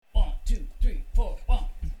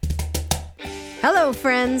Hello,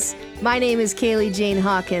 friends. My name is Kaylee Jane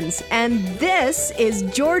Hawkins, and this is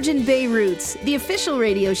Georgian Bay Roots, the official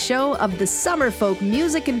radio show of the Summerfolk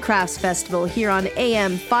Music and Crafts Festival here on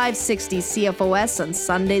AM 560 CFOS on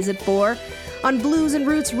Sundays at 4, on Blues and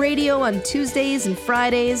Roots Radio on Tuesdays and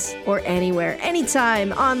Fridays, or anywhere,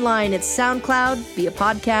 anytime, online at SoundCloud, via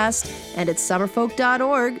podcast, and at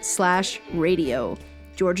summerfolk.org/radio.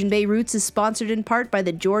 Georgian Bay Roots is sponsored in part by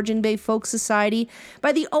the Georgian Bay Folk Society,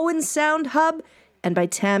 by the Owen Sound Hub, and by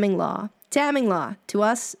Tamming Law. Tamming Law, to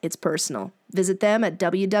us, it's personal. Visit them at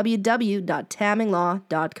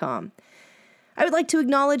www.tamminglaw.com. I would like to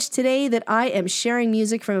acknowledge today that I am sharing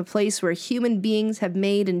music from a place where human beings have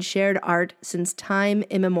made and shared art since time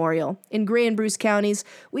immemorial. In Grey and Bruce counties,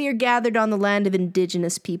 we are gathered on the land of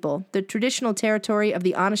Indigenous people, the traditional territory of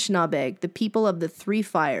the Anishinaabe, the people of the Three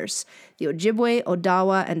Fires, the Ojibwe,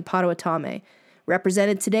 Odawa, and Potawatomi,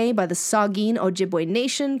 represented today by the Saugeen Ojibwe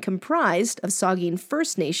Nation, comprised of Saugeen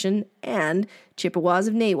First Nation and Chippewas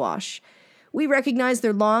of Nawash. We recognize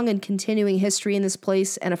their long and continuing history in this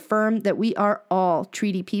place and affirm that we are all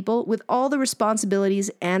treaty people with all the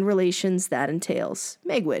responsibilities and relations that entails.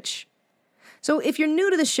 Megwitch. So if you're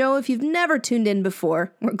new to the show, if you've never tuned in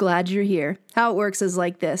before, we're glad you're here. How it works is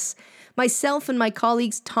like this. Myself and my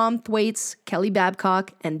colleagues Tom Thwaites, Kelly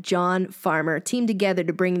Babcock, and John Farmer team together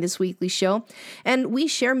to bring this weekly show, and we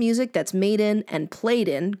share music that's made in and played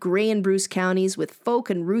in Grey and Bruce counties with folk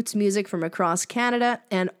and roots music from across Canada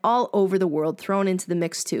and all over the world thrown into the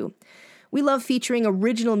mix too. We love featuring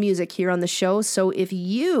original music here on the show, so if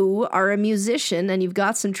you are a musician and you've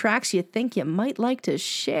got some tracks you think you might like to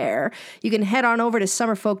share, you can head on over to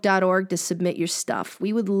summerfolk.org to submit your stuff.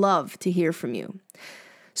 We would love to hear from you.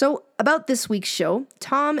 So, about this week's show,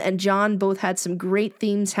 Tom and John both had some great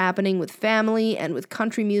themes happening with family and with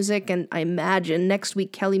country music, and I imagine next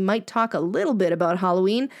week Kelly might talk a little bit about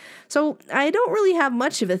Halloween, so I don't really have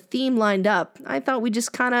much of a theme lined up. I thought we'd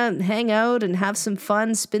just kind of hang out and have some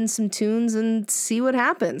fun, spin some tunes, and see what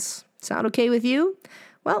happens. Sound okay with you?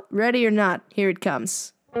 Well, ready or not, here it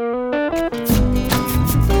comes.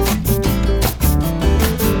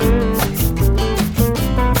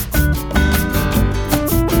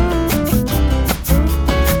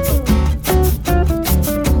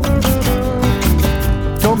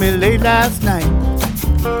 Told me late last night,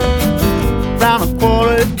 around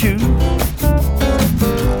 1:45.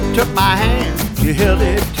 Took my hand, you held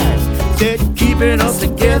it tight. Said keeping us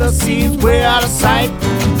together seems way out of sight.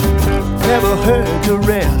 Never heard the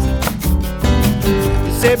rest.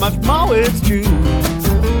 You said much more, it's true.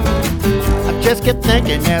 I just kept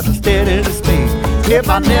thinking as I stared into space, if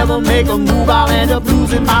I never make a move, I'll end up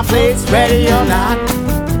losing my place. Ready or not,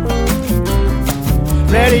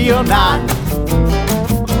 ready or not,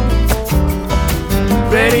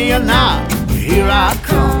 ready or not, here I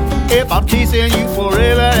come. If I'm chasing you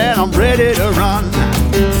forever, then I'm ready to run.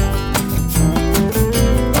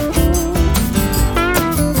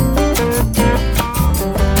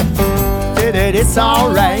 Say that it's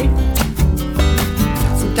alright,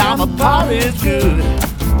 some time apart is good.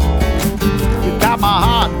 You got my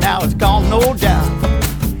heart, now it's gone, no doubt.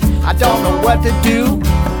 I don't know what to do.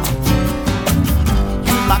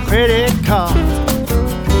 Use my credit card,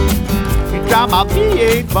 drop my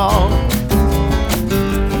V8 ball.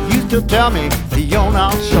 You still tell me beyond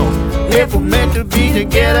our show, if we're meant to be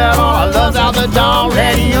together, all our love's out the door.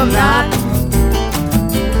 Ready or not,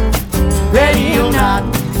 ready or not,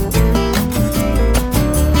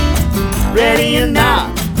 ready or not,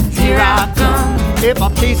 here I come. If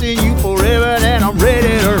I'm chasing you forever, then I'm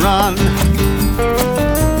ready to run.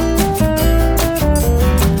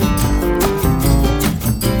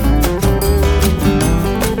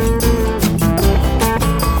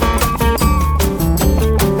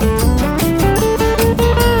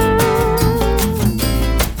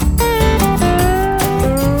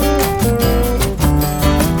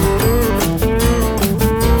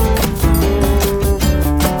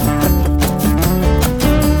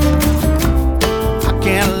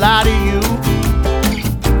 Lie to you,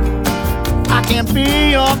 I can't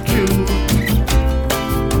be untrue.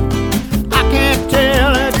 I can't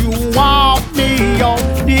tell if you want me or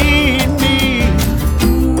need me.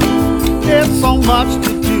 There's so much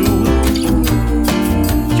to do,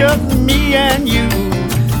 just me and you.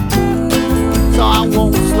 So I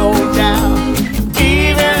won't slow down,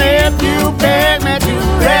 even if you beg me to.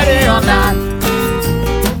 Ready or not,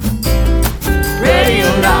 ready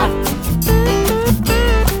or not,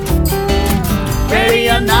 ready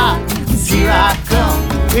or not, here I come.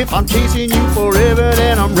 If I'm chasing you forever,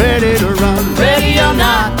 then I'm ready to run. Ready or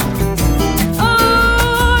not,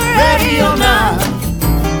 oh, ready or not,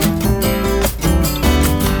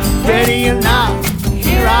 ready Ready or not,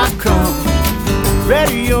 here I come.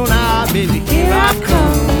 Ready or not, baby, here I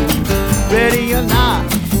come. Ready or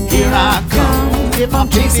not, here I come. If I'm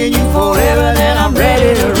chasing you forever, then I'm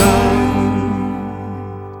ready to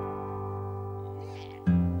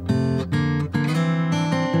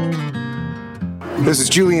run. This is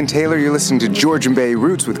Julian Taylor. You're listening to Georgian Bay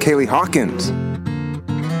Roots with Kaylee Hawkins.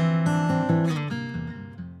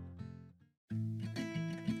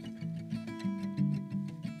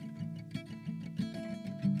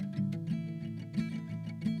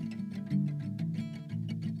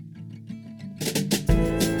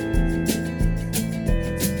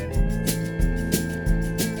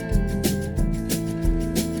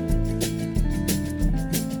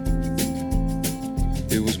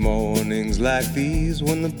 Like these,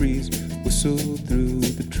 when the breeze whistled through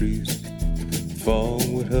the trees, fall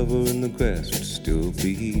would hover and the grass would still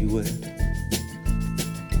be wet.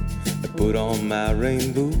 I'd put on my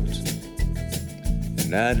rain boots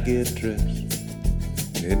and I'd get dressed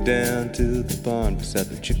and head down to the barn beside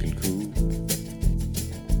the chicken coop.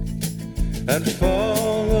 I'd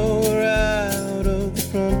follow her out of the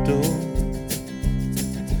front door,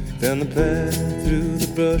 down the path through the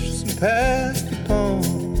brushes and past the pond.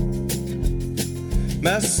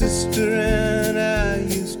 My sister and I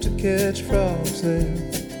used to catch frogs there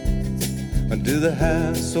under the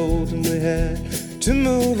household, and we had to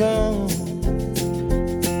move on.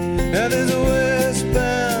 Now there's a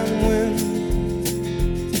westbound wind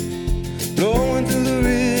blowing through the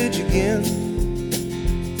ridge again.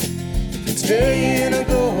 You can stay in or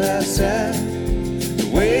go outside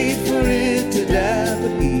and wait for it to die,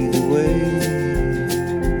 but either way,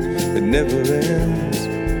 it never ends.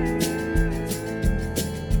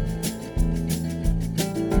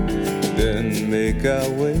 Then make our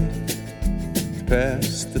way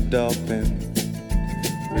past the dog pen,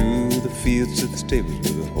 through the fields to the stables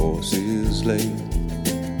where the horses lay.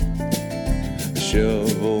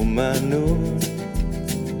 Shovel manure,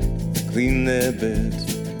 clean their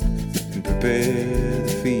beds, and prepare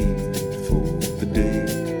the feed for the day.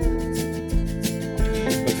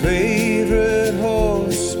 My favorite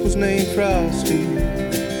horse was named Frosty,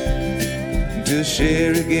 until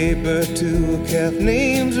Sherry gave birth to a calf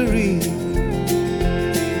named Zareen.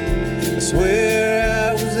 I swear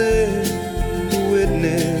I was there to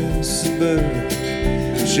witness the birth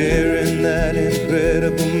and sharing that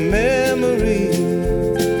incredible memory.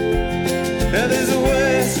 Now there's a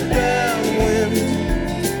westbound wind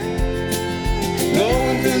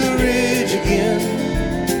blowing through the ridge again.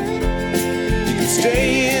 You can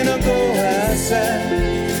stay in or go outside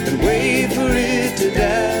and wait for it to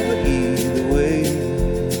die, but either way,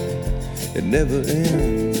 it never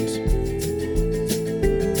ends.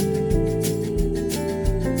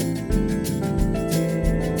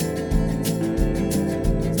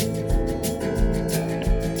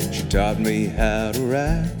 She taught me how to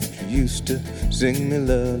ride. She used to sing me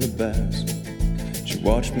lullabies. She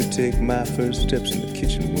watched me take my first steps in the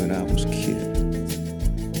kitchen when I was a kid.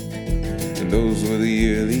 And those were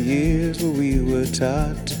the early years where we were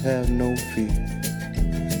taught to have no fear,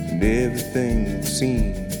 and everything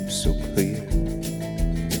seemed so clear.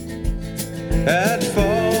 I'd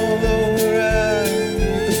follow her out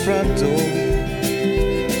the front door,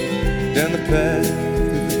 down the path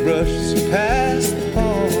through the brushes and past the pond.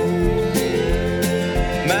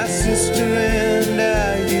 My sister and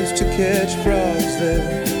I used to catch frogs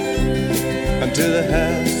there until the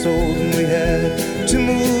household and we had to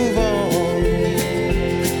move on.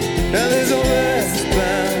 Now there's a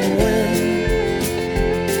westbound wind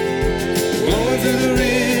blowing through the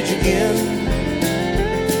ridge again.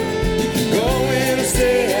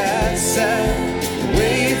 Stay outside,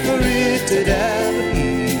 wait for it to die, but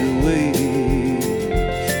either way,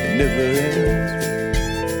 it never ends.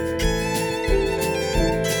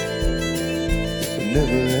 It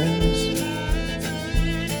never ends.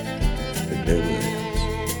 It never ends.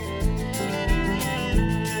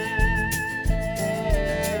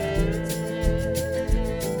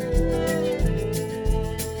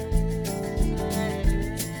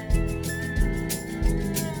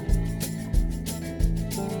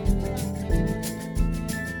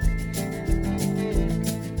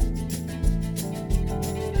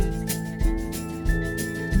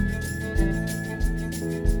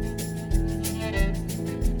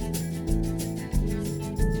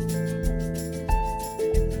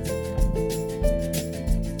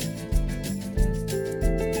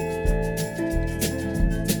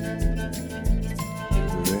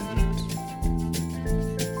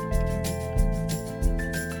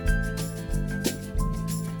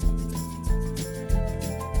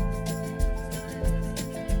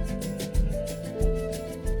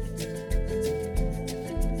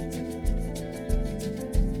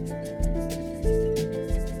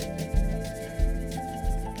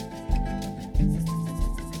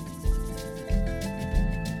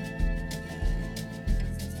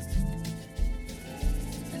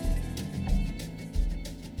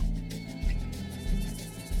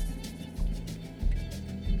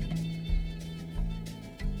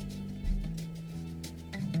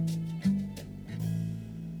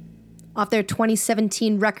 Off their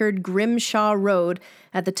 2017 record, Grimshaw Road.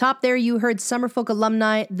 At the top there, you heard Summerfolk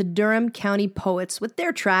alumni, the Durham County Poets, with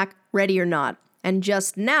their track, Ready or Not. And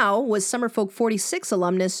just now was Summerfolk 46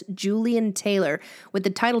 alumnus Julian Taylor with the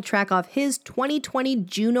title track off his 2020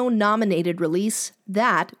 Juno-nominated release,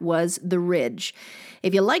 That Was The Ridge.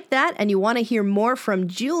 If you like that and you want to hear more from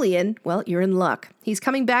Julian, well, you're in luck. He's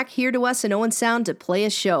coming back here to us in Owen Sound to play a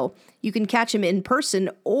show. You can catch him in person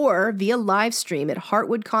or via live stream at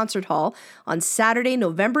Heartwood Concert Hall on Saturday,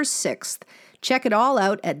 November 6th. Check it all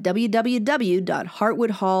out at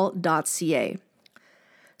www.heartwoodhall.ca.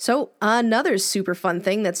 So another super fun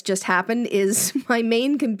thing that's just happened is my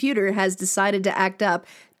main computer has decided to act up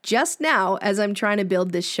just now as I'm trying to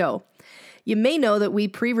build this show. You may know that we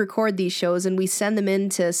pre-record these shows and we send them in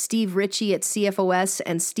to Steve Ritchie at CFOS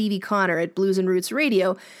and Stevie Connor at Blues and Roots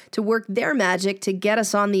Radio to work their magic to get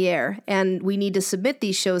us on the air, and we need to submit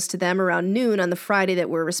these shows to them around noon on the Friday that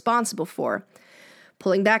we're responsible for.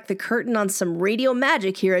 Pulling back the curtain on some radio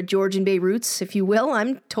magic here at Georgian Bay Roots, if you will,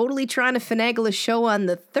 I'm totally trying to finagle a show on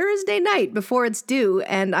the Thursday night before it's due,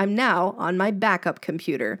 and I'm now on my backup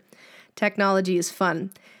computer. Technology is fun.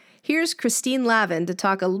 Here's Christine Lavin to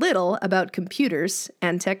talk a little about computers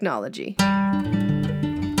and technology.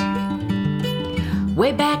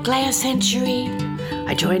 Way back last century,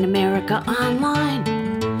 I joined America Online.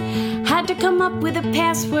 Had to come up with a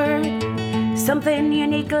password, something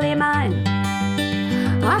uniquely mine.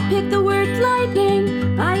 I picked the word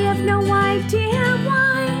lightning, I have no idea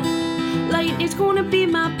why. Lightning's gonna be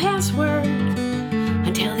my password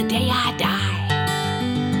until the day I die.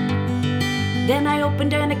 Then I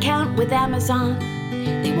opened an account with Amazon.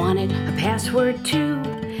 They wanted a password too.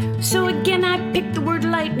 So again I picked the word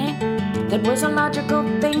lightning. That was a logical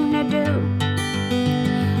thing to do.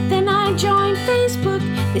 Then I joined Facebook.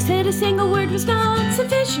 They said a single word was not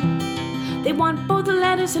sufficient. They want both the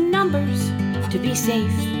letters and numbers to be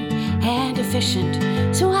safe and efficient.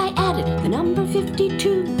 So I added the number 52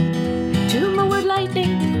 to my word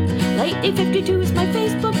lightning. Lightning 52 is my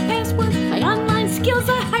Facebook password. My online skills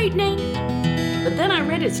are heightening. But then I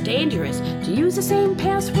read it's dangerous to use the same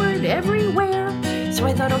password everywhere. So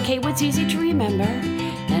I thought, okay, what's easy to remember?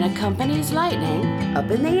 And a company's lightning up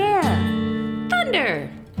in the air. Thunder!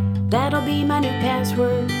 That'll be my new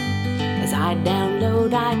password as I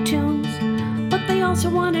download iTunes. But they also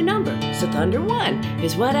want a number, so Thunder 1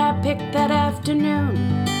 is what I picked that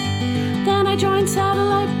afternoon. Then I joined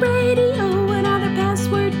satellite radio, another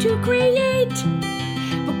password to create.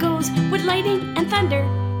 What goes with lightning and thunder?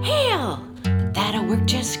 Hail! That'll work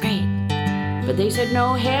just great. But they said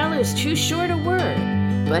no, hail is too short a word.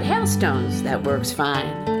 But hailstones, that works fine.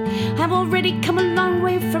 I've already come a long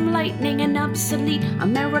way from lightning and obsolete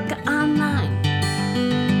America Online.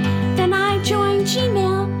 Then I joined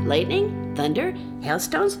Gmail, lightning, thunder,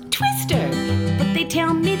 hailstones, twister. But they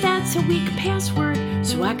tell me that's a weak password,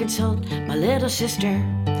 so I consult my little sister.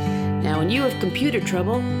 Now when you have computer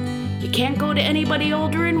trouble, you can't go to anybody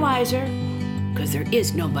older and wiser, because there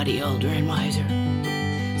is nobody older and wiser.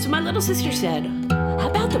 So my little sister said, how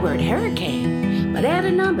about the word hurricane, but add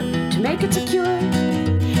a number to make it secure.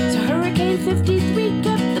 So Hurricane 53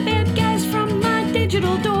 kept the bad guys from my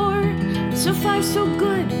digital door. So far so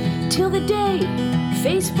good, till the day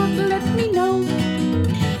Facebook let me know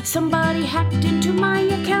somebody hacked into my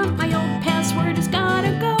account. My old password has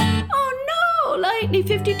gotta go. Oh no, Lightning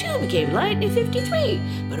 52 became Lightning 53,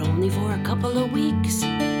 but only for a couple of weeks.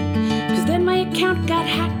 Cause then my account got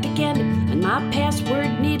hacked again and my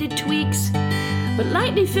password needed tweaks. But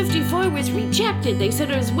Lightning 54 was rejected. They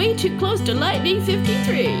said it was way too close to Lightning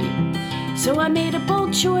 53. So I made a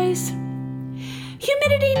bold choice.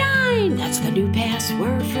 Humidity 9, that's the new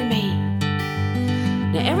password for me.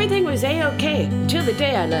 Now everything was A-okay until the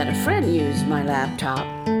day I let a friend use my laptop.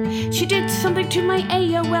 She did something to my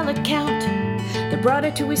AOL account that brought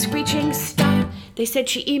it to a screeching stop. They said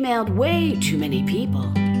she emailed way too many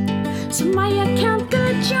people. So my account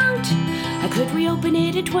got junked. I could reopen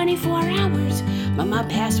it in 24 hours, but my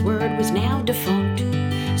password was now defunct.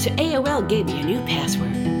 So AOL gave me a new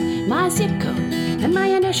password, my zip code, and my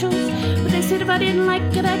initials. But they said if I didn't like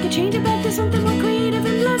it, I could change it back to something more creative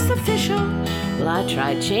and less official. Well, I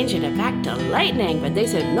tried changing it back to lightning, but they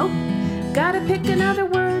said nope, gotta pick another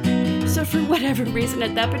word. So for whatever reason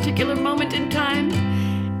at that particular moment in time,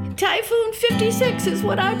 Typhoon 56 is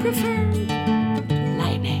what I prefer.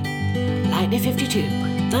 Lightning 52,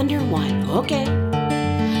 Thunder 1, okay.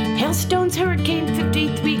 Hailstones, Hurricane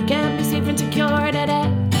 53, can be safe and secure, da-da.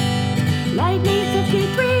 Lightning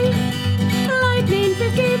 53, Lightning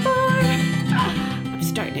 54. I'm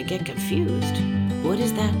starting to get confused. What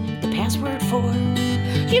is that the password for?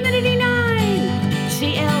 Humidity 9,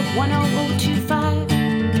 CL 10025.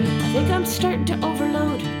 I think I'm starting to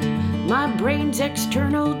overload my brain's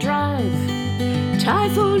external drive.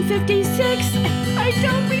 Typhoon 56, I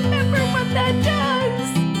don't remember what that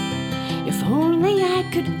does. If only I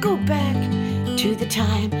could go back to the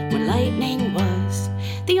time when lightning was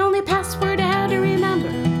the only password I had to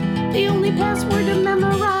remember, the only password to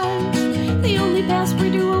memorize, the only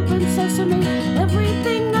password to open sesame,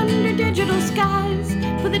 everything under digital skies.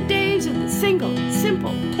 For the days of the single,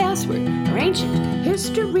 simple password are ancient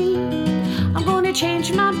history. I'm gonna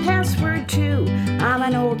change my password to I'm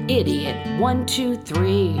an old idiot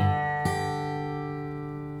 123.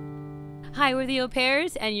 Hi, we're the Au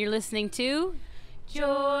Pairs, and you're listening to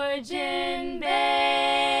Georgian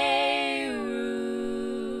Bay Roots.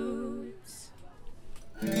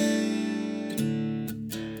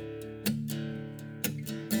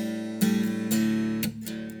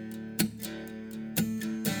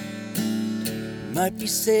 Might be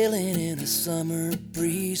sailing in a summer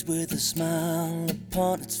breeze with a smile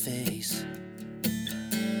upon its face,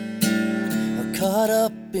 or caught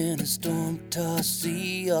up in a storm-tossed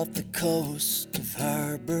sea off the coast of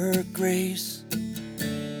Harbor Grace.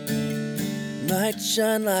 Might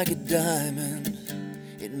shine like a diamond,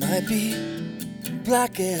 it might be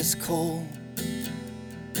black as coal,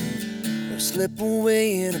 or slip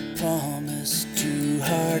away in a promise too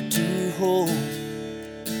hard to hold.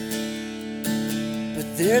 But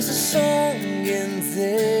there's a song in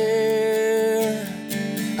there,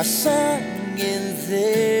 a song in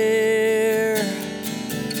there.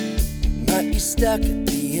 Might be stuck at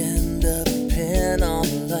the end of a pen on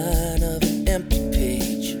the line of an empty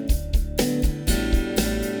page,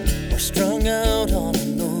 or strung out on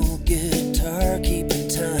an old guitar, keeping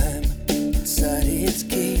time inside its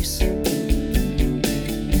case.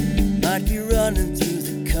 Might be running through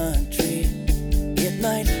the country, it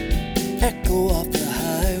might echo off the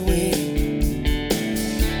highway,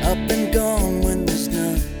 up and gone when there's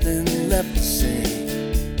nothing left to say.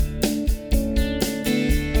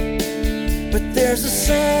 But there's a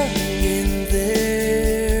song in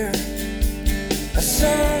there, a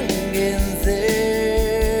song in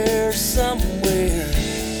there somewhere.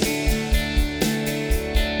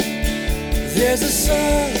 There's a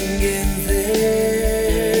song in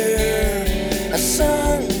there, a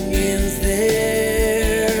song in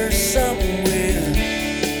there somewhere.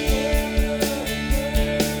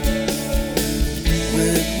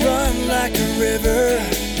 Will it run like a river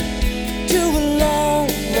to a long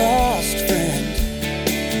lost friend?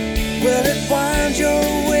 Will it find your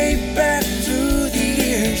way back through the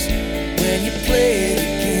years when you play it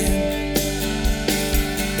again,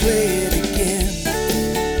 play it again?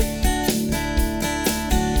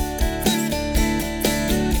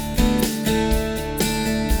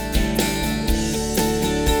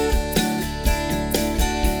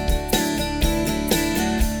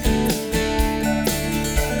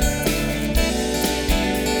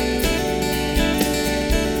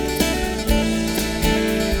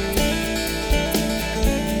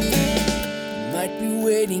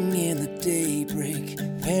 Waiting in the daybreak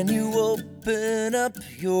when you open up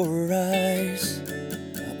your eyes,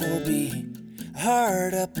 or be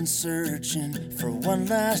hard up and searching for one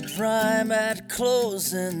last rhyme at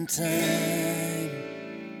closing time.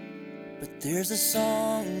 But there's a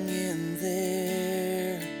song in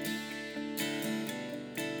there,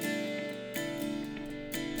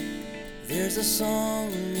 there's a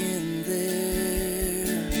song in there.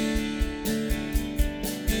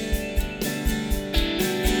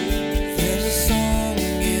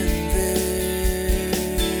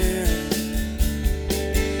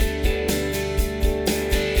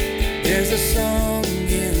 There's a song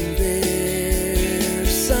in there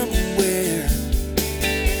somewhere.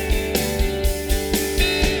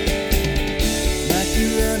 Might be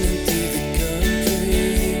running through the country,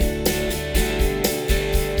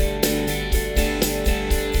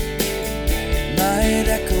 might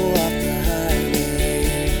echo off the highway.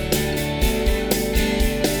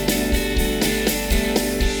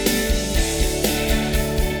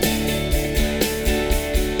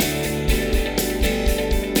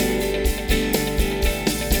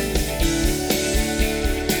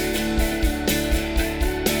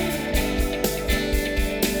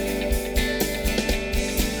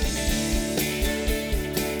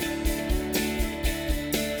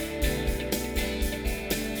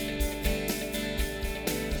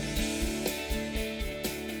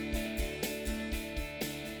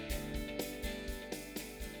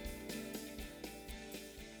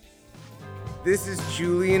 This is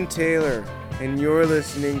Julian Taylor, and you're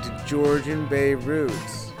listening to Georgian Bay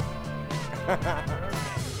Roots.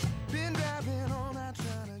 Been driving all night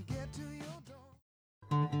trying to get to your door.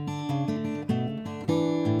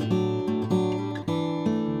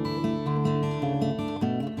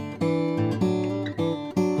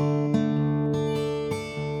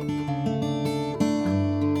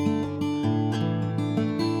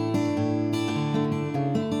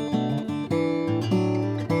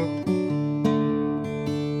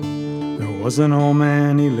 was an old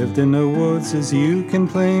man, he lived in the woods, as you can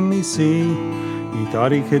plainly see. He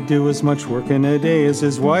thought he could do as much work in a day as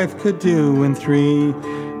his wife could do in 3.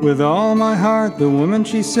 With all my heart, the woman,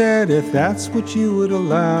 she said, if that's what you would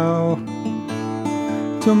allow,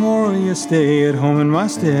 tomorrow you stay at home in my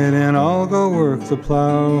stead, and I'll go work the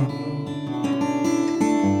plow.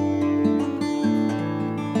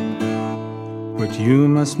 But you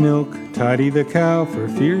must milk, tidy the cow, for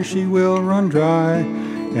fear she will run dry.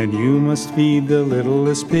 And you must feed the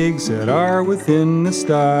littlest pigs that are within the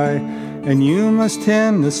sty. And you must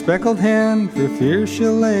tend the speckled hen, for fear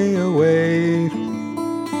she'll lay away.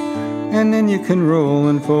 And then you can roll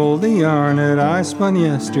and fold the yarn that I spun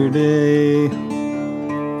yesterday.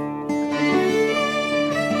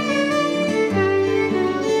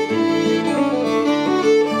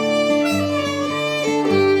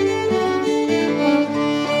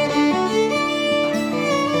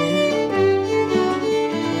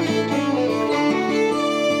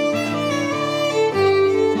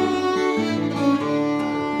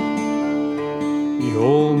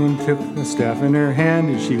 Took the staff in her hand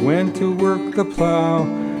and she went to work the plow.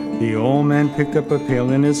 The old man picked up a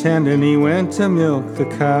pail in his hand and he went to milk the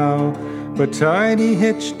cow. But Tidy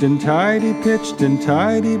hitched and Tidy pitched and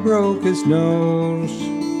Tidy broke his nose.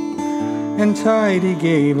 And Tidy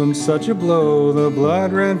gave him such a blow the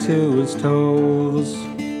blood ran to his toes.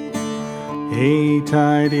 Hey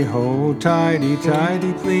Tidy ho, Tidy,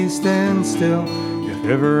 Tidy, please stand still. If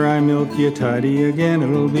ever I milk you Tidy again,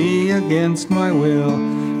 it'll be against my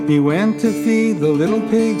will. He went to feed the little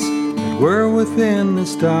pigs that were within the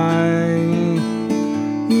sty.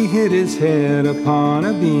 He hit his head upon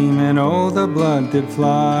a beam, and oh, the blood did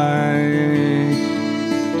fly.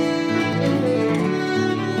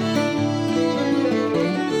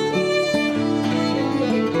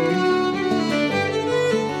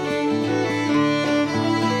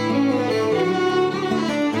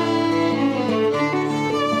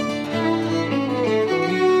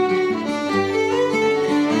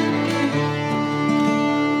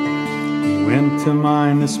 To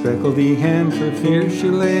mind the speckledy hen, for fear she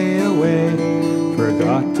lay away.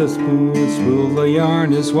 Forgot to spool the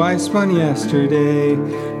yarn his wife spun yesterday.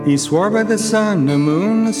 He swore by the sun, the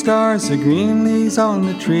moon, the stars, the green leaves on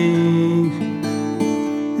the tree,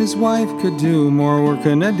 his wife could do more work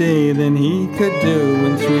in a day than he could do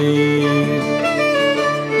in 3.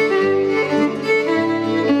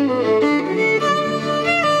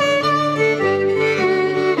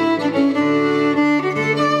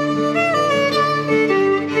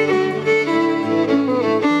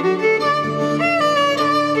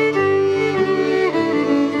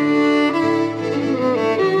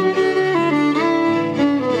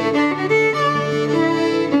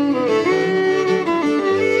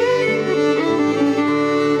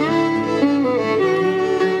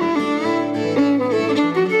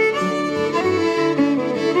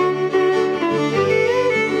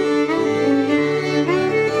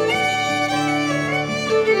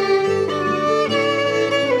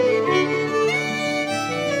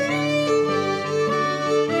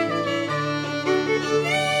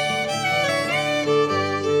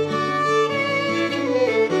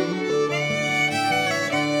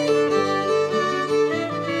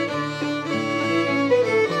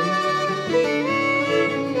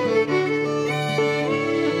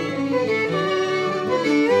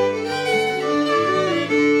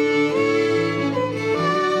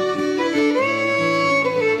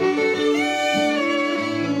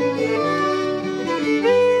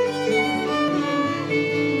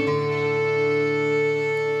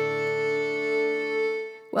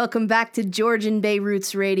 Welcome back to Georgian Bay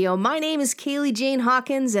Roots Radio. My name is Kaylee Jane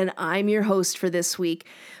Hawkins, and I'm your host for this week.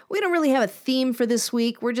 We don't really have a theme for this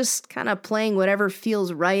week. We're just kind of playing whatever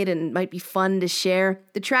feels right and might be fun to share.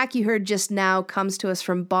 The track you heard just now comes to us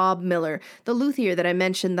from Bob Miller, the luthier that I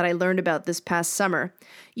mentioned that I learned about this past summer.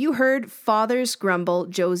 You heard Father's Grumble,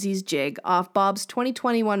 Josie's Jig, off Bob's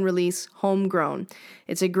 2021 release, Homegrown.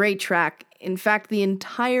 It's a great track. In fact, the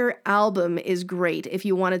entire album is great if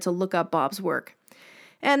you wanted to look up Bob's work.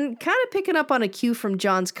 And kind of picking up on a cue from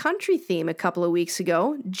John's country theme a couple of weeks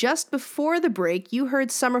ago, just before the break, you heard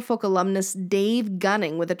Summerfolk alumnus Dave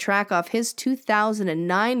Gunning with a track off his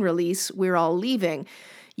 2009 release, We're All Leaving.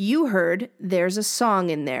 You heard There's a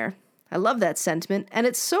Song in There. I love that sentiment, and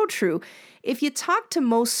it's so true. If you talk to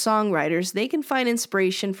most songwriters, they can find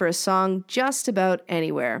inspiration for a song just about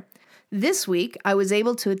anywhere. This week, I was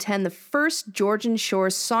able to attend the first Georgian Shore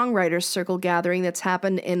Songwriters Circle gathering that's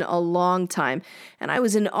happened in a long time, and I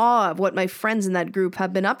was in awe of what my friends in that group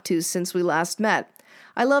have been up to since we last met.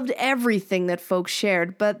 I loved everything that folks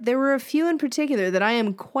shared, but there were a few in particular that I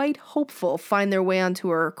am quite hopeful find their way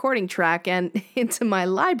onto a recording track and into my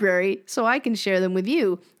library so I can share them with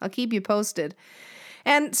you. I'll keep you posted.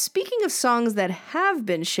 And speaking of songs that have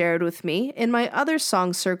been shared with me, in my other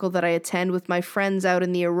song circle that I attend with my friends out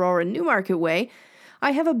in the Aurora Newmarket Way,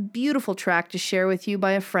 I have a beautiful track to share with you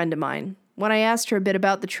by a friend of mine. When I asked her a bit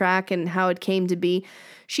about the track and how it came to be,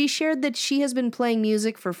 she shared that she has been playing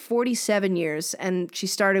music for 47 years, and she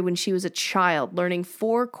started when she was a child, learning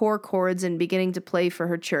 4 core chords and beginning to play for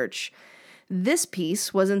her church. This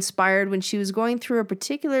piece was inspired when she was going through a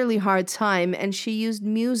particularly hard time, and she used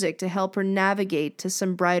music to help her navigate to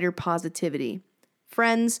some brighter positivity.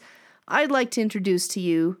 Friends, I'd like to introduce to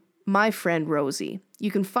you my friend Rosie. You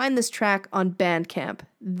can find this track on Bandcamp.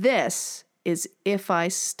 This is If I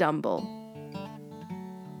Stumble.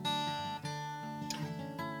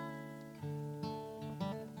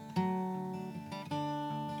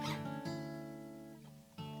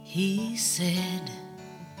 He said,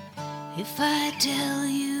 if I tell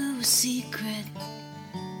you a secret,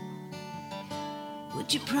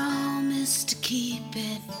 would you promise to keep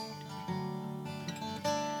it?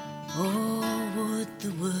 Or would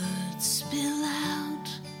the words spill out,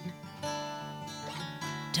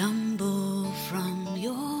 tumble from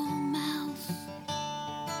your mouth?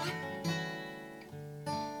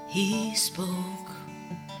 He spoke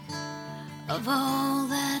of all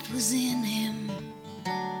that was in him,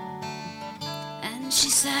 and she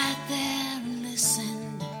sat there and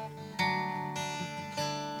listened,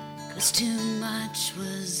 'cause too much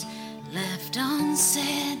was left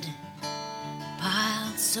unsaid,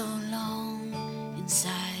 piled so long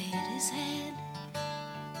inside his head.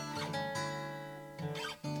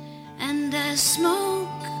 And as smoke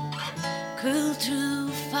curled through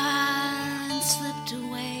fire and slipped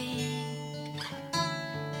away,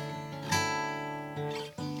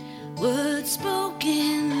 words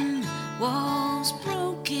spoken, walls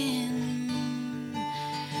broken,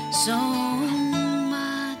 so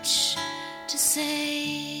much to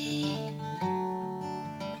say.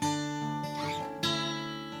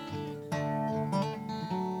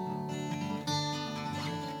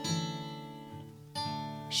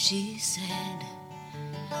 She said,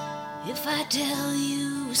 if I tell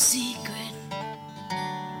you a secret,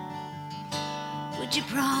 would you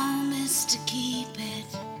promise to keep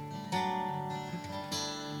it?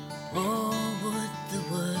 Or would the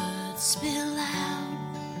words spill out,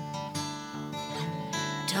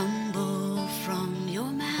 tumble from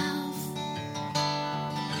your mouth?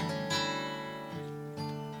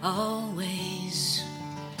 Always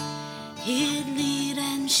he'd lead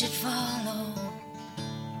and she'd follow,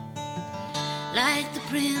 like the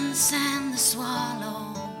prince and the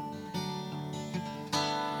swallow,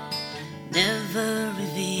 never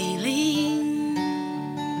revealing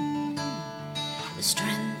the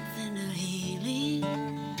strength in her healing.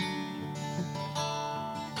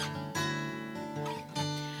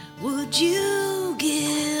 Would you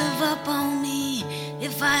give up on me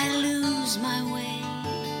if I lose my way?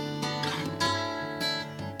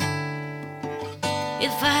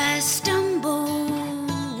 If I stumble,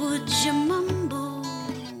 would you mumble?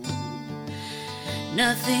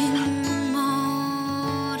 Nothing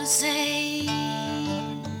more to say.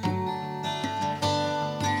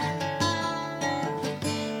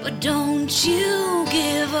 But don't you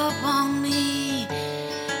give up on me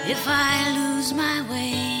if I lose my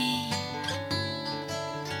way,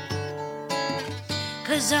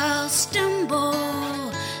 'cause I'll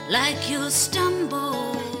stumble like you'll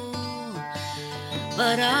stumble,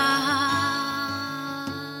 but our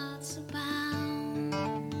hearts are bound.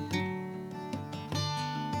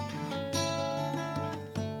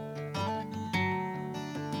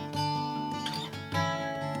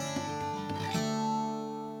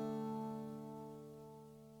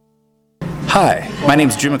 Hi, my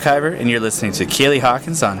name's Drew McIver, and you're listening to Kaylee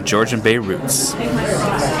Hawkins on Georgian Bay Roots.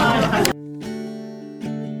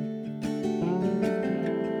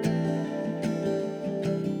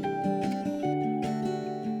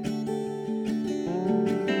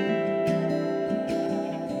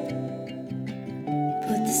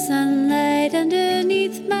 Put the sunlight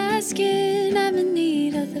underneath my skin. I'm in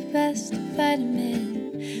need of the best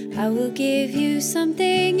vitamin. I will give you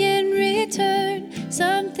something in return,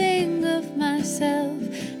 something of myself.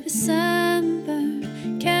 The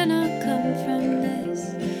sunburn cannot come from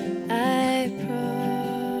this, I promise.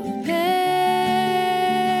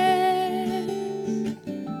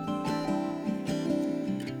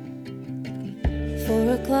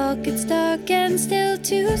 4 o'clock, it's dark and still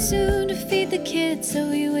too soon to feed the kids, so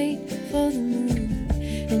we wait for the moon.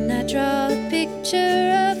 And I draw a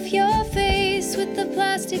picture of your face face with the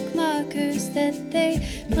plastic markers that they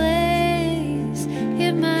place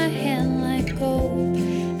in my hand like gold.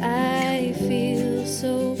 I feel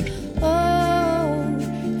so old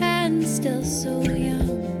and still so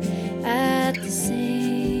young at the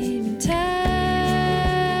same time.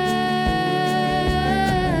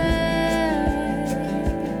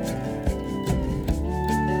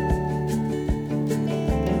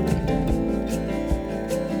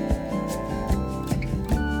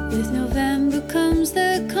 With November comes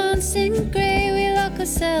the constant gray. We lock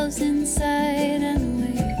ourselves inside and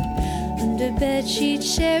we're under bed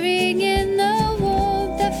sheets, sharing in the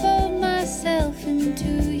warmth. I fold myself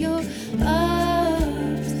into your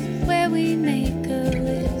arms, where we make a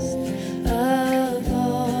list of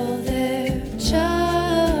all their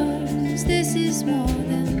charms. This is more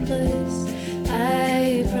than bliss,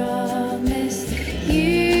 I promise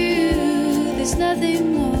you. There's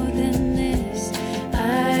nothing more than this,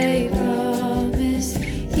 I promise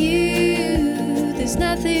you. There's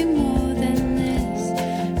nothing more than this,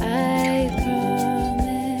 I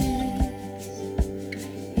promise.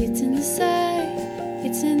 It's in the sight,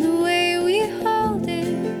 it's in the way we hold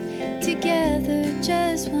it together,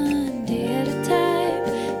 just one day at a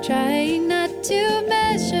time, trying not to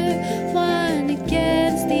measure one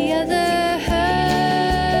against the other.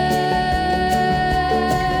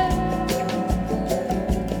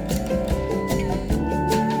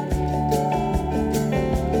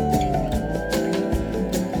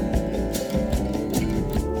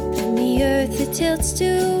 It tilts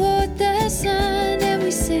toward the sun, and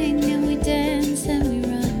we sing and we dance and we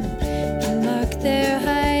run and mark their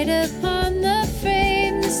height upon the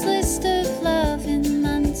frame. This list of love in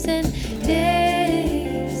months and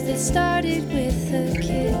days that started with a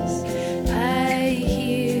kiss. I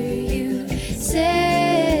hear you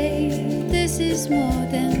say, this is more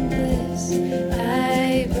than bliss,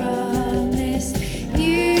 I promise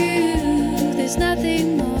you. There's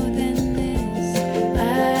nothing more than this,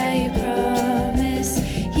 I promise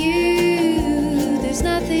you. There's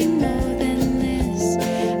nothing more than this,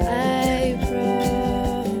 I promise.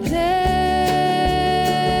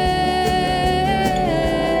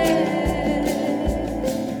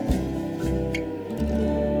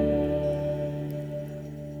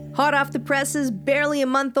 Hot off the presses, barely a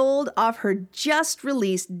month old, off her just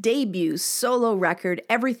released debut solo record,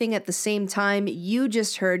 Everything at the Same Time, you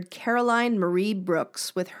just heard Caroline Marie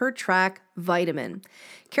Brooks with her track Vitamin.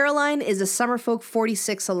 Caroline is a Summerfolk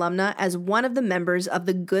 46 alumna as one of the members of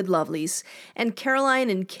the Good Lovelies, and Caroline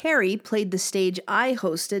and Carrie played the stage I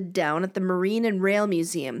hosted down at the Marine and Rail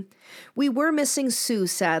Museum. We were missing Sue,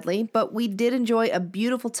 sadly, but we did enjoy a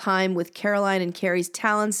beautiful time with Caroline and Carrie's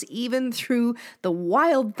talents, even through the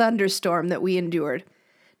wild thunderstorm that we endured.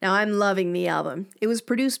 Now, I'm loving the album. It was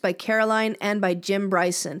produced by Caroline and by Jim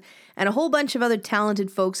Bryson, and a whole bunch of other talented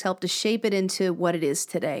folks helped to shape it into what it is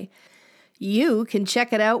today. You can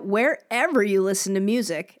check it out wherever you listen to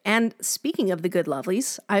music. And speaking of the Good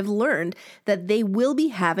Lovelies, I've learned that they will be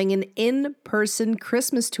having an in-person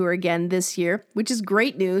Christmas tour again this year, which is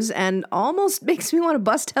great news and almost makes me want to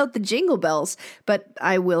bust out the jingle bells, but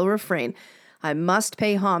I will refrain. I must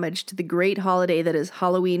pay homage to the great holiday that is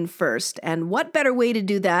Halloween first, and what better way to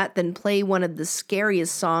do that than play one of the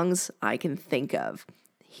scariest songs I can think of.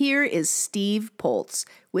 Here is Steve Poltz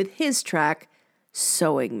with his track,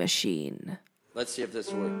 Sewing Machine. Let's see if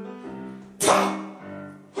this works.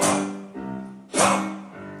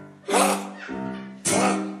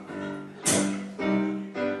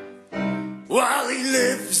 While he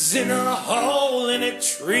lives in a hole in a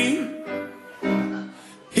tree,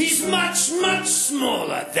 he's much, much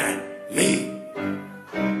smaller than me.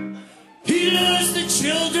 He lures the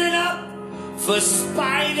children up for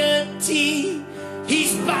spider tea.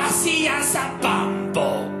 He's bossy as a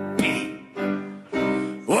bumblebee.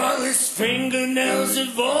 While his fingernails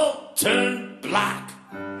have all turned black,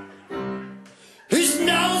 his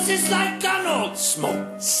nose is like an old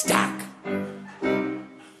smokestack.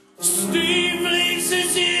 Steam leaves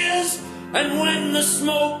his ears, and when the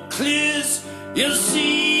smoke clears, you'll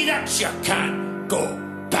see that you can't go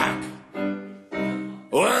back.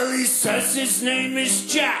 Well, he says his name is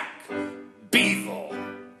Jack Beevil.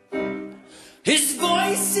 His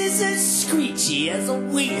voice is as screechy as a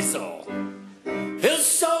weasel. He'll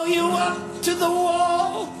sew you up to the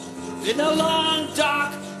wall in a long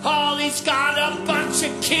dark hall. He's got a bunch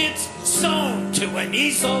of kids sewn to an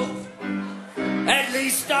easel. At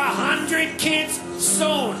least 100 kids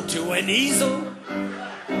sewn to an easel.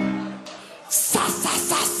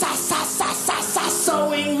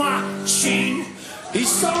 Sewing machine. He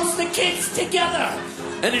sews the kids together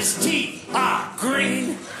and his teeth are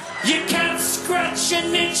green. You can't scratch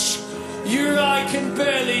an itch your eye can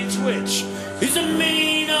barely twitch. He's a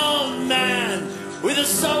mean old man with a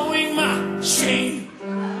sewing machine.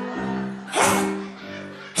 Ha!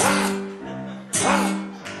 Ha!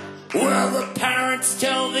 Ha! Well, the parents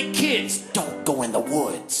tell the kids, don't go in the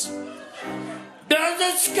woods. There's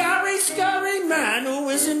a scary, scary man who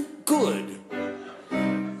isn't good.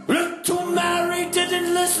 Little Mary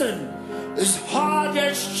didn't listen as hard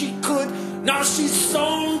as she could. Now she's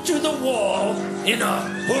sewn to the wall in a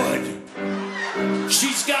hood.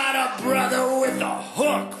 She's got a brother with a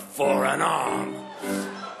hook for an arm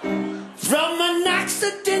from an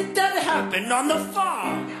accident that happened on the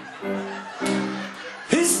farm.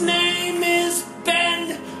 His name is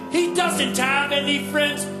Ben. He doesn't have any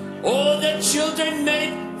friends. All the children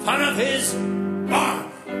made fun of his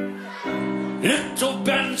arm. Little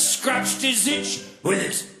Ben scratched his itch with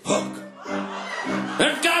his hook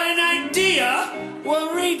and got an idea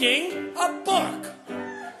while reading a book.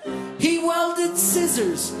 He welded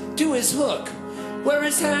scissors to his hook where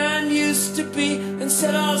his hand used to be and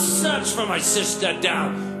said, I'll search for my sister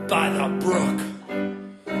down by the brook.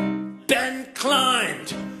 Ben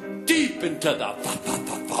climbed deep into the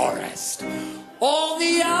forest. All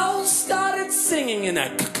the owls started singing in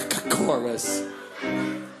a chorus.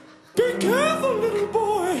 Be careful, little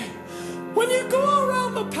boy, when you go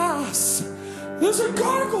around the pass. There's a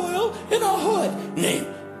gargoyle in a hood named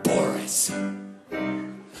Boris.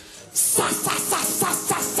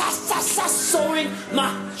 Sewing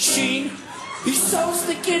machine. He sews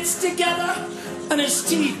the kids together and his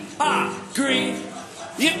teeth are green.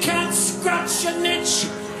 You can't scratch an itch,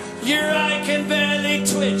 your eye can barely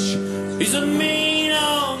twitch. He's a mean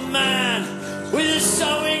old man with a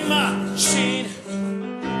sewing machine.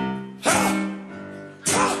 Ha!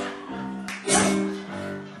 Ha! Ha!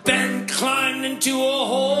 Ben climbed into a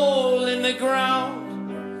hole in the ground.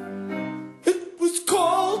 It was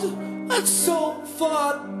cold and so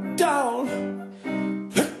far down.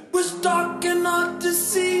 It was dark and hard to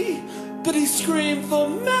see, but he screamed for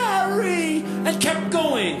Mary and kept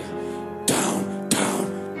going. Down,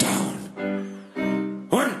 down, down.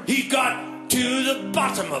 When he got to the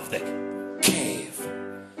bottom of the cave,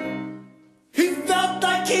 he felt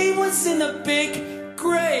like he was in a big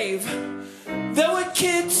grave. There were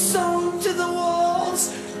kids sewn to the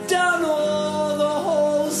walls, down all the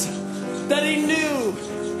holes that he knew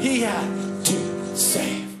he had to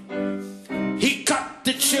save. He cut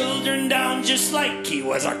the children down just like he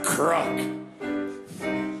was a crook,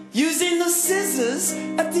 using the scissors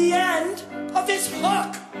at the end of his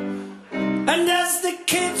hook. And as the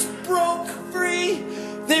kids broke free,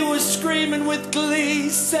 they were screaming with glee,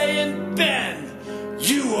 saying, Ben,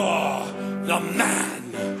 you are the man.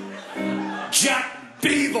 Jack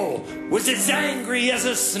Beeble was as angry as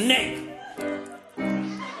a snake,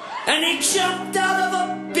 and he jumped out of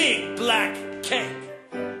a big black cake.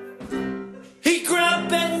 He grabbed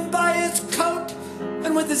Ben by his coat,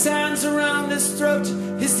 and with his hands around his throat,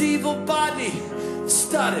 his evil body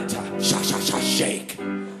started to shake.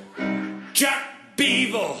 Jack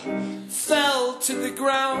Beeble fell to the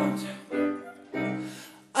ground,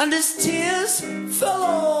 and his tears fell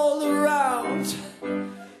all around.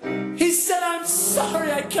 He said, I'm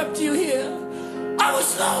sorry I kept you here. I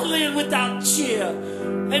was lonely and without cheer,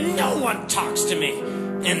 and no one talks to me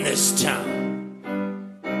in this town.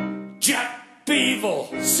 Jack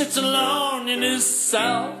Beeble sits alone in his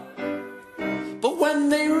cell, but when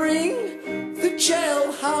they ring the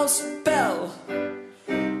jailhouse bell,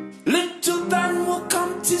 little Ben will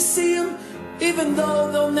come to see him, even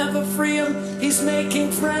though they'll never free him. He's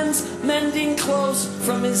making friends, mending clothes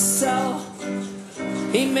from his cell.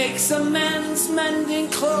 He makes amends, mending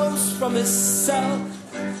clothes from his cell.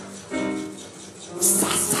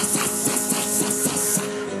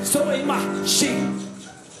 Sewing machine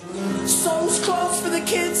sews clothes for the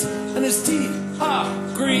kids, and his teeth are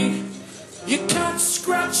green. You can't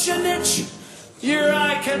scratch an itch, your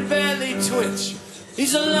eye can barely twitch.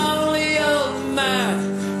 He's a lonely old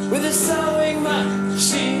man with a sewing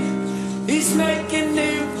machine. He's making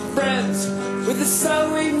new friends with a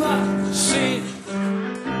sewing machine.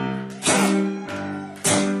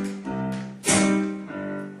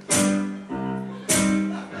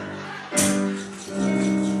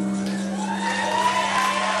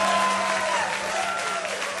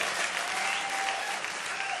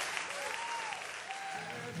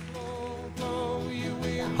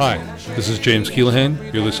 Hi, this is James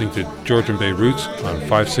Keelahan. You're listening to Georgian Bay Roots on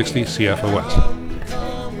 560 CFOS.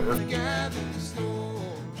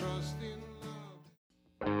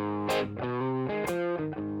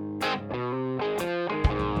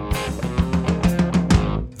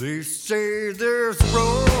 They say this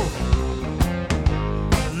road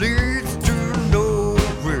leads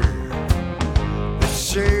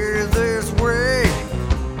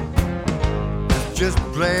just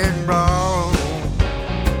plain wrong.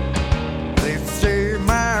 They say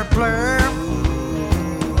my plan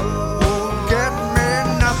won't get me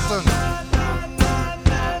nothing.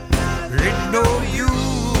 Ain't no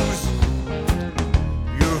use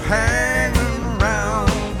you hanging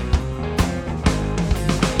around.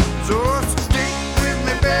 So stick with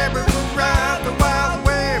me, baby, we'll ride the wild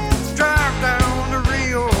wave. Drive down the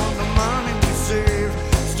Rio on the money we save.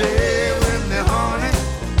 Stay with me, honey,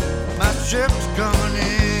 my ship's coming in.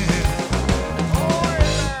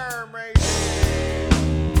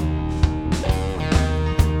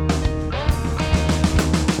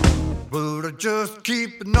 But I just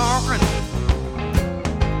keep knocking,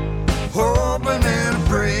 hoping and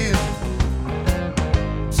praying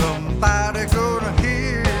somebody gonna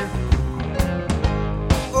hear,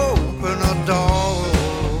 open a door.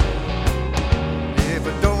 If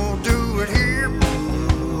I don't do it here,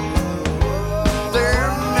 then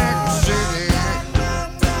next city.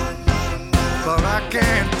 But I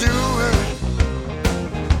can't do it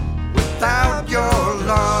without your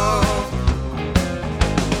love.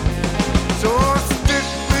 So stick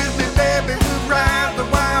with me, baby, we'll ride the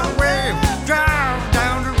wild wave. Drive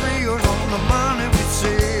down the Rios on the money we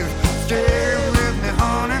save. Stay with me,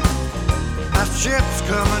 honey, my ship's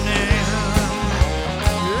coming in.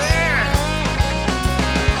 Yeah.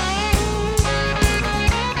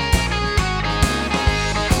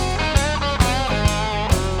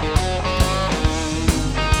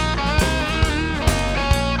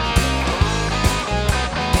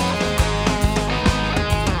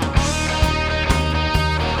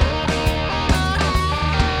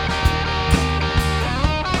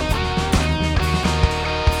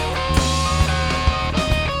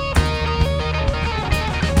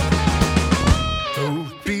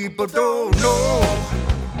 Those people don't know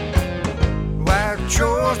why I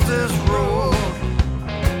chose this road.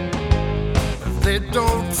 They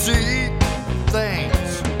don't see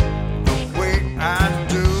things the way I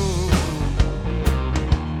do.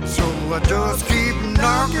 So I just keep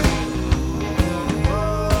knocking,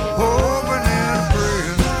 hoping and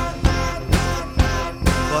praying.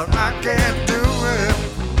 But I can't do it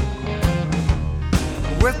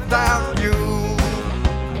without you.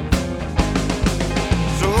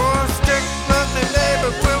 So stick with me, baby,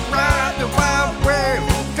 we'll ride the wild wave.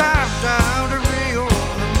 Drive down the Rio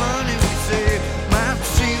on the money we save. Might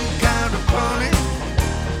seem kind of funny,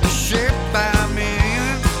 the shape by me.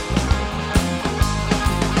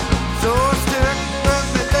 So stick with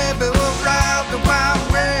me, baby, we'll ride the wild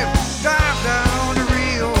wave. Drive down the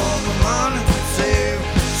Rio on the money we save.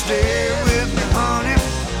 Stay with me, honey,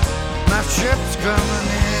 my ship's coming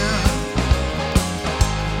in.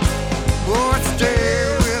 Oh,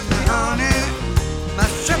 stay with me, honey, my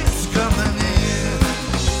ship's coming in.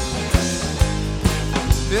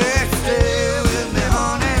 Yeah, stay with me,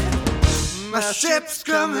 honey, my ship's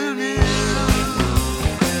coming in.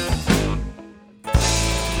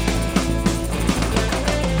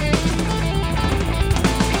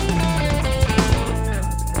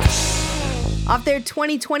 Off their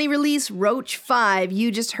 2020 release, Roach 5, you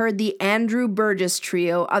just heard the Andrew Burgess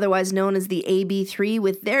Trio, otherwise known as the AB3,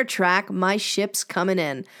 with their track, My Ship's Comin'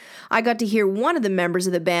 In. I got to hear one of the members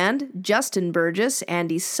of the band, Justin Burgess,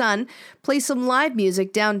 Andy's son, play some live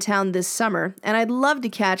music downtown this summer, and I'd love to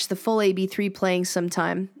catch the full AB3 playing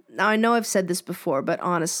sometime. Now, I know I've said this before, but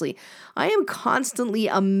honestly, I am constantly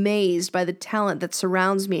amazed by the talent that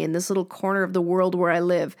surrounds me in this little corner of the world where I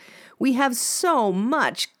live. We have so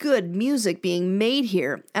much good music being made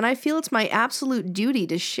here, and I feel it's my absolute duty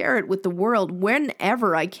to share it with the world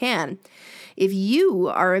whenever I can. If you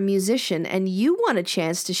are a musician and you want a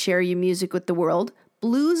chance to share your music with the world,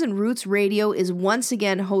 Blues and Roots Radio is once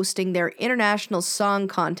again hosting their International Song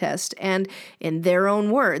Contest, and in their own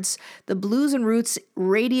words, the Blues and Roots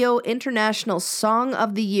Radio International Song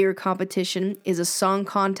of the Year competition is a song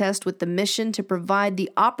contest with the mission to provide the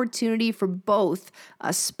opportunity for both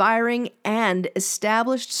aspiring and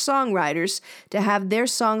established songwriters to have their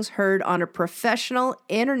songs heard on a professional,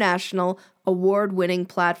 international, award-winning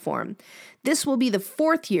platform. This will be the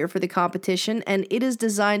 4th year for the competition, and it is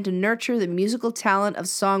designed to nurture the musical talent of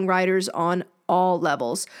songwriters on all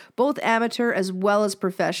levels, both amateur as well as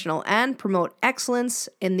professional, and promote excellence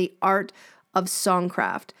in the art of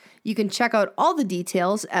songcraft. You can check out all the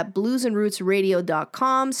details at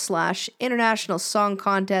bluesandrootsradio.com/International Song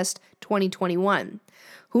Contest 2021.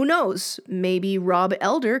 Who knows? Maybe Rob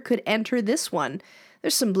Elder could enter this one.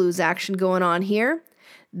 There's some blues action going on here.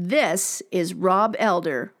 This is Rob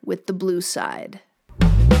Elder with The Blue Side.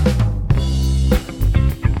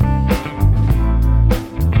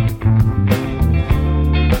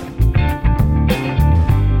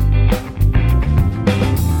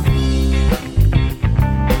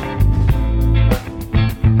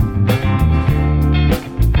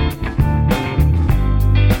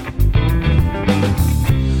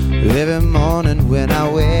 Every morning when I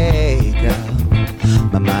wake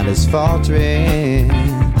up, my mind is faltering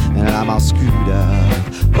and I'm all screwed up.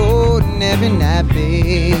 Oh, and every night,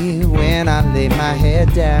 babe, when I lay my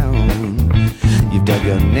head down, you've dug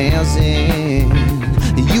your nails in,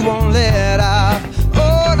 you won't let up.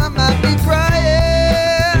 Oh, and I might be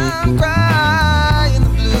crying, crying the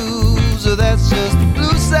blues. Oh, that's just the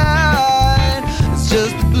blue side, it's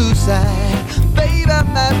just the blue side. Babe, I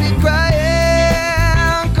might be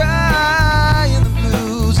crying, crying the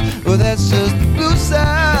blues. Oh, that's just the blue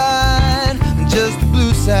side, just the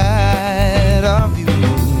blue side of you.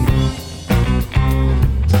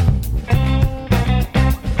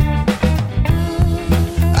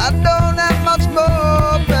 I don't have much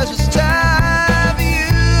more precious time for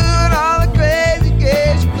you and all the crazy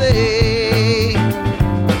games you play.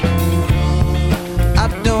 I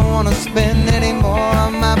don't wanna spend any more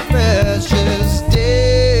of my precious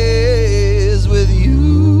days with you.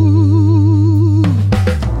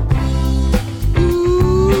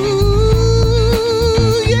 Ooh,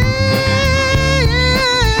 yeah,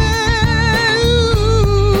 yeah.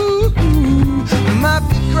 Ooh, I might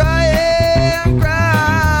be crying,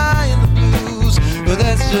 crying the blues, but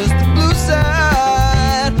that's just the blue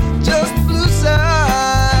side, just the blue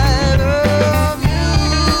side of you.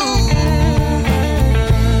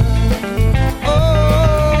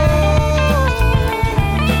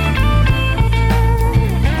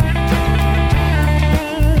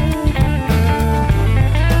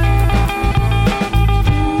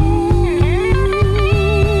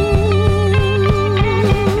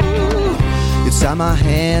 It's on my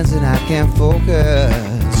hands and I can't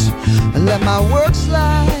focus. I let my work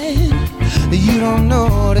slide, you don't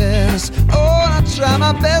notice. Oh, I try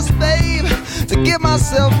my best, babe, to get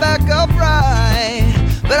myself back upright,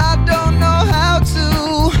 but I don't know how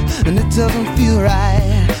to, and it doesn't feel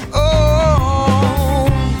right. Oh,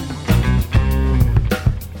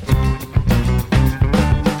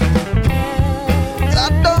 I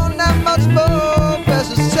don't have much more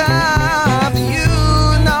precious time for you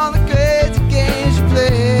and all the crazy games you play.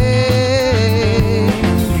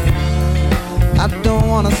 I don't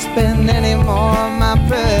wanna spend any more of my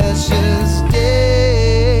precious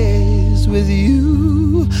days with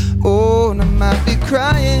you. Oh, and I might be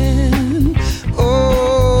crying.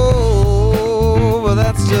 Oh, well,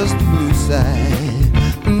 that's just the blue side.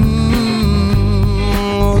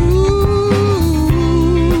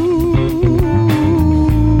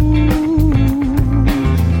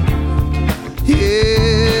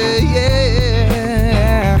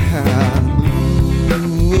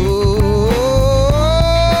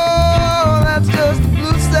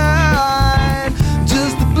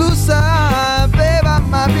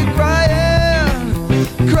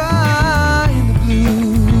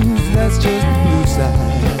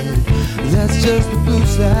 Just the blue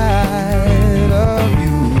side of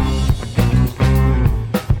you.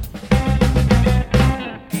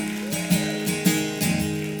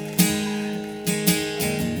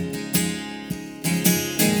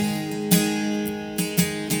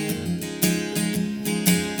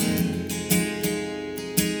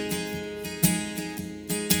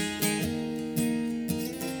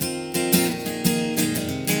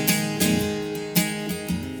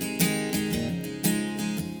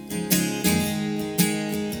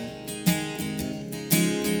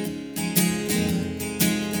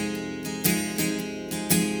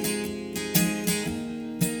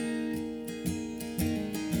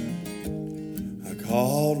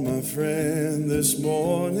 Called my friend this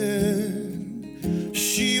morning.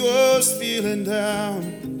 She was feeling down.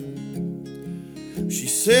 She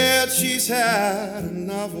said she's had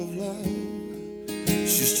enough of love.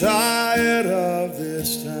 She's tired of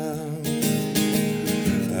this town.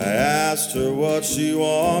 I asked her what she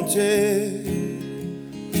wanted,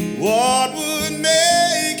 what would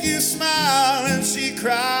make you smile, and she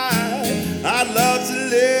cried, I'd love to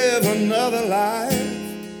live another life,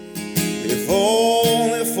 if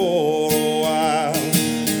only for a while.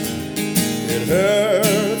 It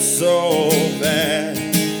hurts so bad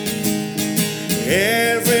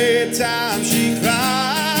every time she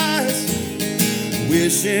cries,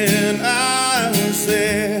 wishing I was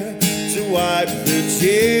there to wipe the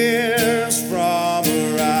tears from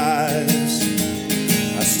her eyes.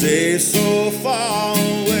 I stay so far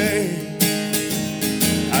away,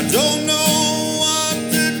 I don't know what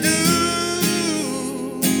to do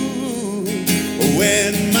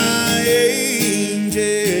when my angel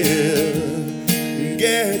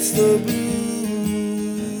gets the blues.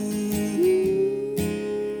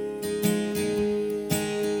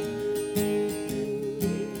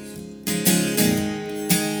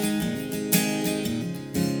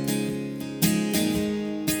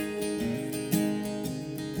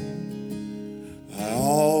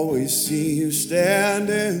 see you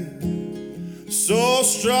standing so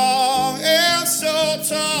strong and so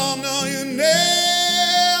tall. No, you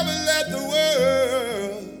never let the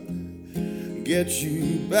world get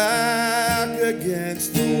you back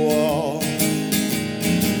against the wall.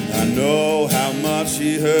 I know how much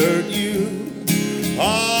he hurt you.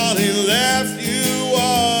 All he left you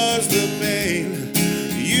was the pain.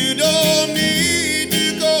 You don't need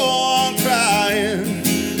to go on crying.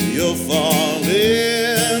 You'll fall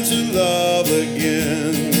into love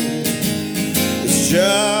again. It's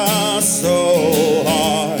just so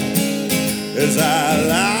hard as I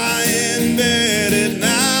lie in bed at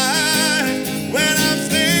night when I'm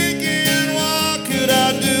thinking, what could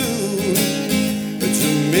I do to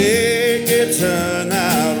make it turn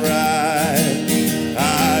out right?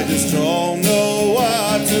 I just don't know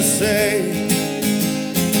what to say.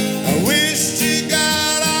 I wish to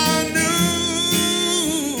God I knew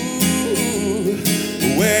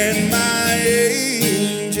when my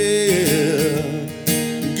angel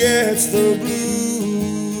gets the blues.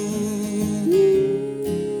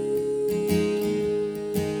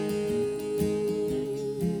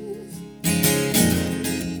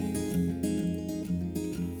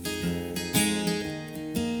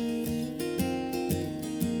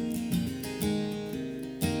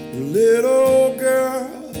 Little girl,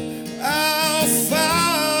 I'll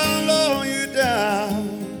follow you down,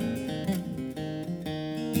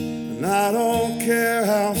 and I don't care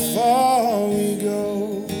how far we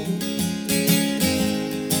go.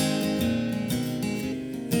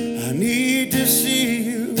 I need to see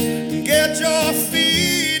you get your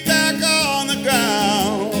feet back on the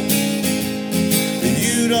ground.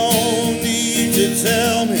 You don't need to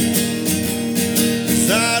tell me, 'cause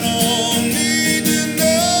I don't need to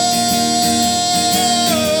know.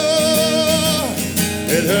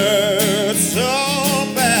 It hurts so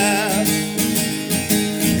bad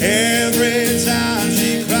every time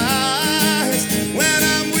she cries, when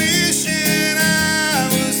I'm wishing I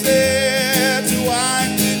was there to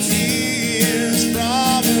wipe the tears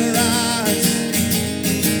from her eyes.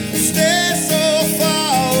 Stay so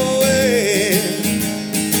far away,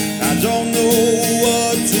 I don't know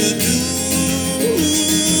what to do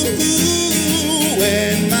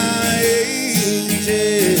when my angel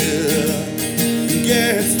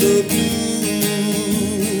gets the blues.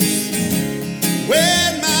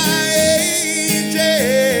 When my angel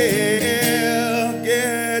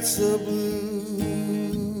gets the blues.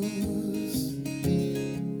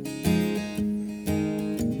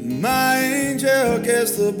 My angel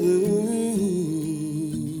gets the blues.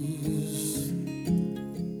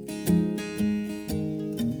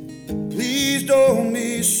 Please don't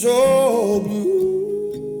be so blue.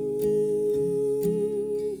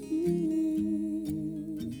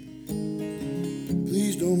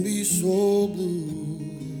 Please don't be so blue.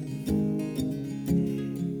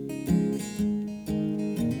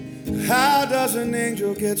 How does an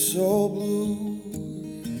angel get so blue?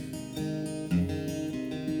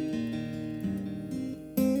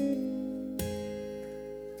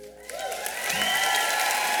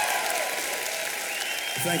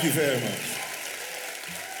 Thank you very much.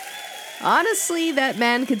 Honestly, that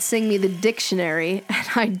man could sing me the dictionary and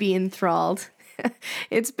I'd be enthralled.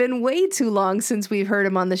 It's been way too long since we've heard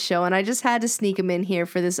him on the show, and I just had to sneak him in here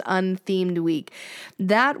for this unthemed week.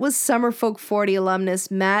 That was Summerfolk 40 alumnus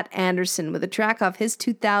Matt Anderson with a track off his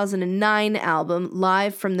 2009 album,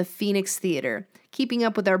 Live from the Phoenix Theater. Keeping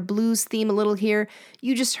up with our blues theme a little here,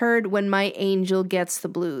 you just heard When My Angel Gets the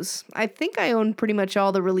Blues. I think I own pretty much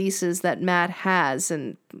all the releases that Matt has,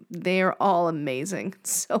 and they are all amazing.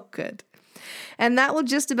 So good. And that will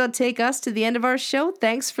just about take us to the end of our show.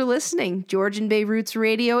 Thanks for listening. Georgian Bay Roots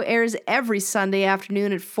Radio airs every Sunday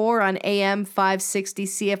afternoon at 4 on AM 560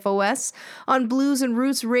 CFOS, on Blues and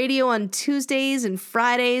Roots Radio on Tuesdays and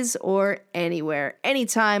Fridays, or anywhere,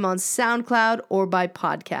 anytime on SoundCloud or by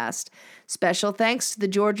podcast. Special thanks to the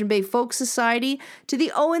Georgian Bay Folk Society, to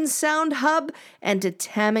the Owen Sound Hub, and to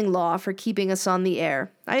Tamming Law for keeping us on the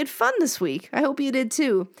air. I had fun this week. I hope you did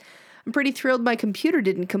too. I'm pretty thrilled my computer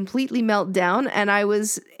didn't completely melt down and I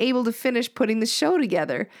was able to finish putting the show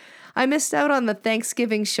together. I missed out on the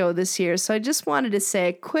Thanksgiving show this year, so I just wanted to say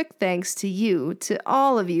a quick thanks to you,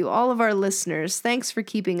 all of our listeners. Thanks for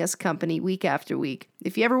keeping us company week after week.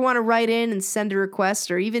 If you ever want to write in and send a request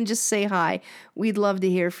or even just say hi, we'd love to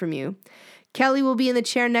hear from you. Kelly will be in the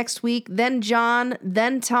chair next week, then John,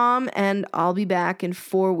 then Tom, and I'll be back in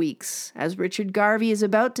 4 weeks. As Richard Garvey is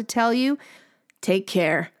about to tell you, take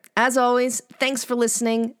care. As always, thanks for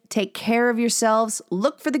listening. Take care of yourselves.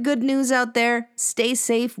 Look for the good news out there. Stay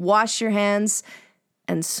safe. Wash your hands.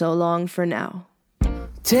 And so long for now.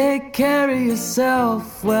 Take care of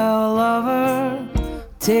yourself, well, lover.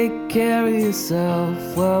 Take care of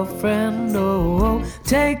yourself, well, friend. Oh,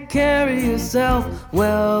 take care of yourself,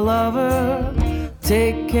 well, lover.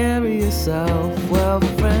 Take care of yourself, well,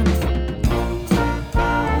 friend.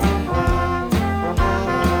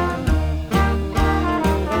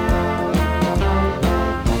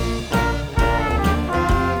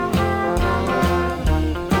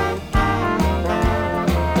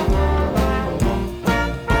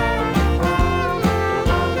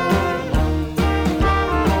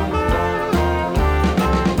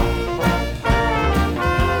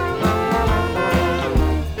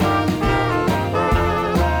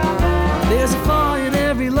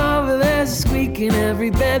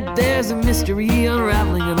 There's a mystery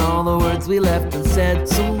unraveling in all the words we left unsaid.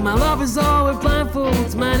 So my lovers all wear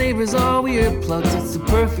blindfolds, my neighbors all wear earplugs. It's the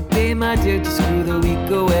perfect day, my dear, to screw the week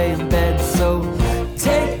away in bed. So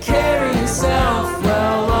take care of yourself,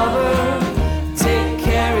 well, lover. Take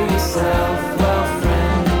care of yourself, well,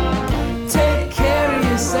 friend. Take care of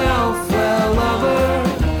yourself, well, lover.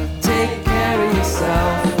 Take care of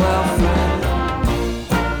yourself, well, friend.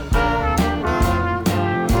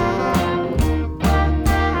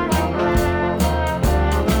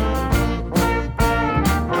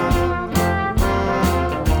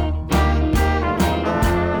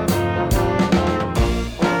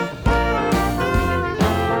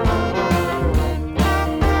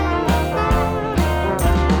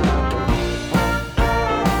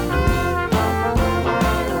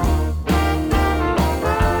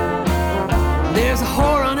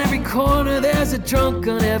 There's a drunk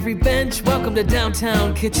on every bench. Welcome to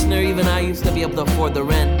downtown Kitchener. Even I used to be able to afford the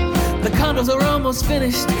rent. The condos are almost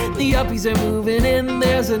finished. The yuppies are moving in.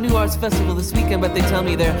 There's a new arts festival this weekend, but they tell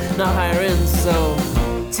me they're not hiring. So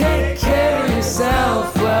take care of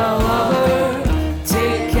yourself, well, lover.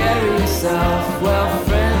 Take care of yourself, well,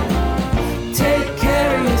 friend. Take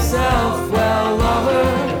care of yourself, well, lover.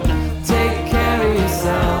 Take care of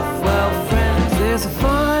yourself, well, friend. There's a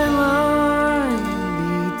fine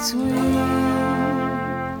line between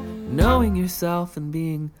knowing yourself and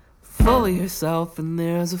being full of yourself, and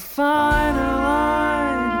there's a finer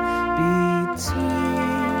line between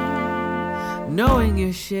knowing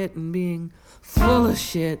your shit and being full of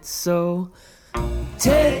shit. So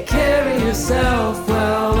take care of yourself,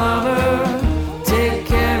 well, lover. Take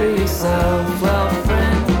care of yourself, well,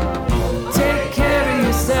 friend. Take care of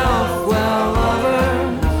yourself, well,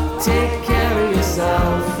 lover. Take care of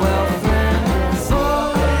yourself, well, friend.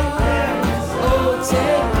 Oh, take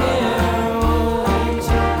care.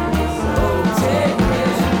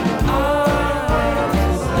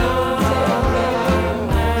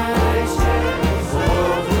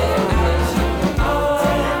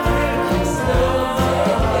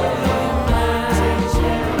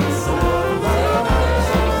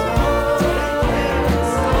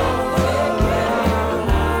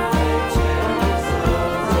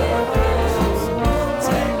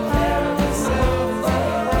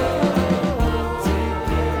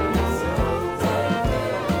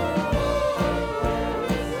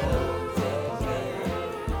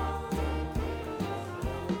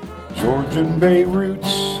 Georgian Bay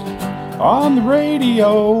Roots on the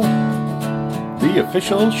radio, the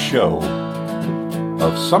official show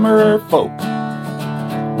of Summer Folk,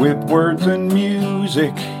 with words and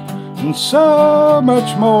music and so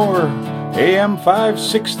much more. AM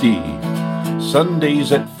 560,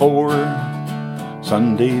 Sundays at 4,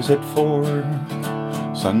 Sundays at 4,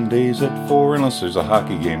 Sundays at 4, unless there's a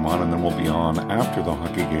hockey game on, and then we'll be on after the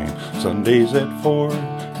hockey game. Sundays at 4.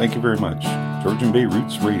 Thank you very much. Georgian Bay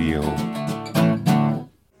Roots Radio.